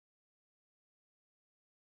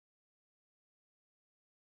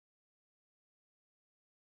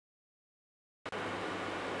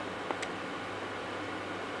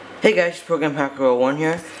Hey guys, Program Hacker 01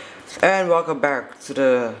 here, and welcome back to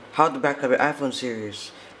the How to Backup Your iPhone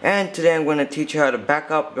series. And today I'm going to teach you how to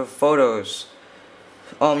back up your photos,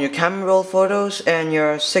 your camera roll photos and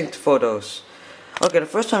your synced photos. Okay, the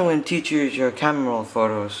first one I'm going to teach you is your camera roll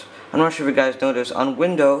photos. I'm not sure if you guys know this. On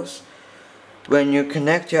Windows, when you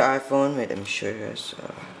connect your iPhone, wait, let me show you guys.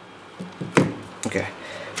 Okay,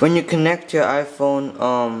 when you connect your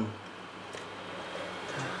iPhone,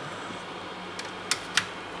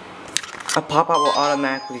 a pop-up will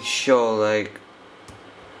automatically show, like,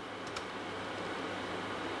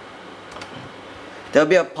 there'll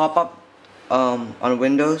be a pop-up on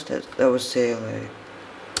Windows that will say, like,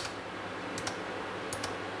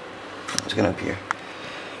 it's gonna appear.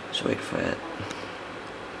 Just wait for it.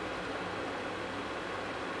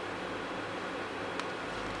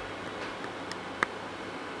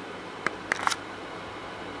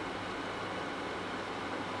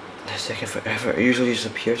 It's taking forever. It usually just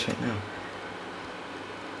appears right now.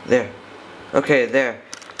 There. Okay, there.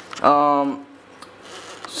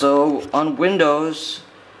 So on Windows,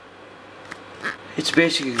 it's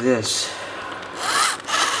basically this.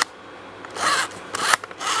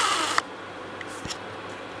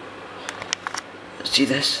 See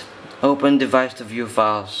this? Open device to view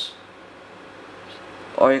files.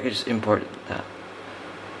 Or you can just import that.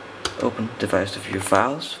 Open device to view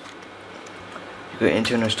files. You go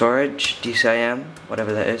internal storage, DCIM,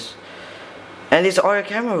 whatever that is. And these are your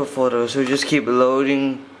camera photos, so just keep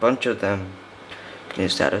loading a bunch of them. Get your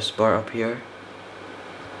status bar up here.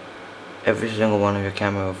 Every single one of your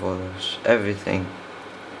camera photos. Everything.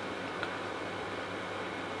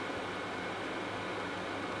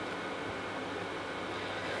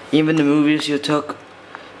 Even the movies you took,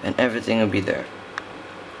 and everything will be there.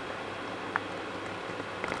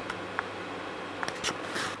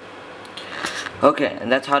 Okay, and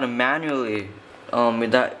that's how to manually,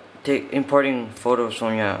 without importing photos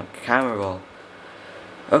from your camera roll.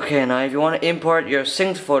 Okay, now if you want to import your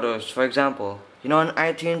synced photos, for example, you know on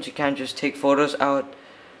iTunes you can't just take photos out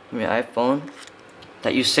from your iPhone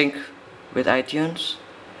that you sync with iTunes.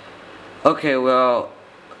 Okay, well,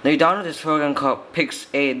 they download this program called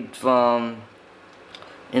Pix8 from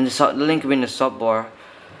the link will be in the sub bar.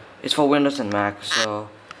 It's for Windows and Mac, so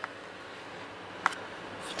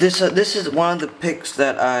this is one of the pics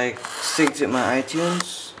that I synced with my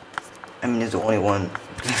iTunes. I mean, it's the only one.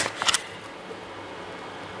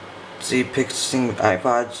 See, pics sync with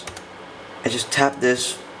iPods. I just tap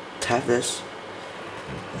this,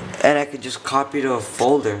 and I could just copy to a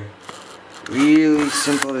folder. Really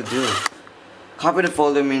simple to do. Copy the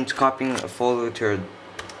folder means copying a folder to your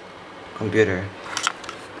computer.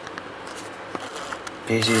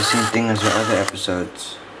 Basically the same thing as your other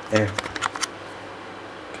episodes. There.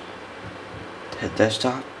 Hit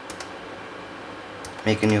desktop.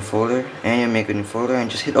 Make a new folder, and you make a new folder, and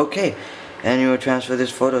just hit OK, and you will transfer these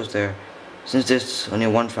photos there. Since this only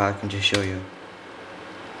one file, I can just show you.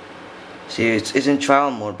 See, it's in trial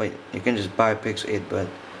mode, but you can just buy Pix8, but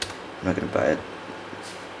I'm not gonna buy it.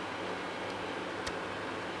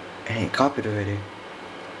 And it copied already.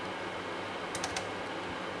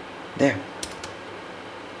 There.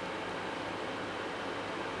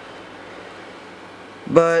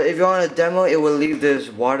 But if you want a demo, it will leave this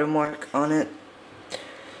watermark on it.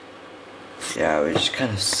 Yeah, which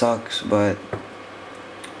kind of sucks, but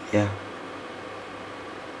yeah.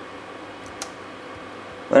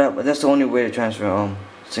 But that's the only way to transfer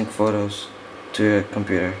sync photos to your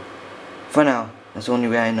computer. For now, that's the only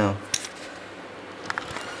way I know.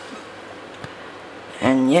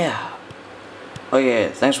 And yeah. Okay,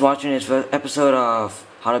 thanks for watching this episode of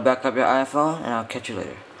How to Backup Your iPhone, and I'll catch you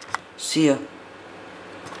later. See ya.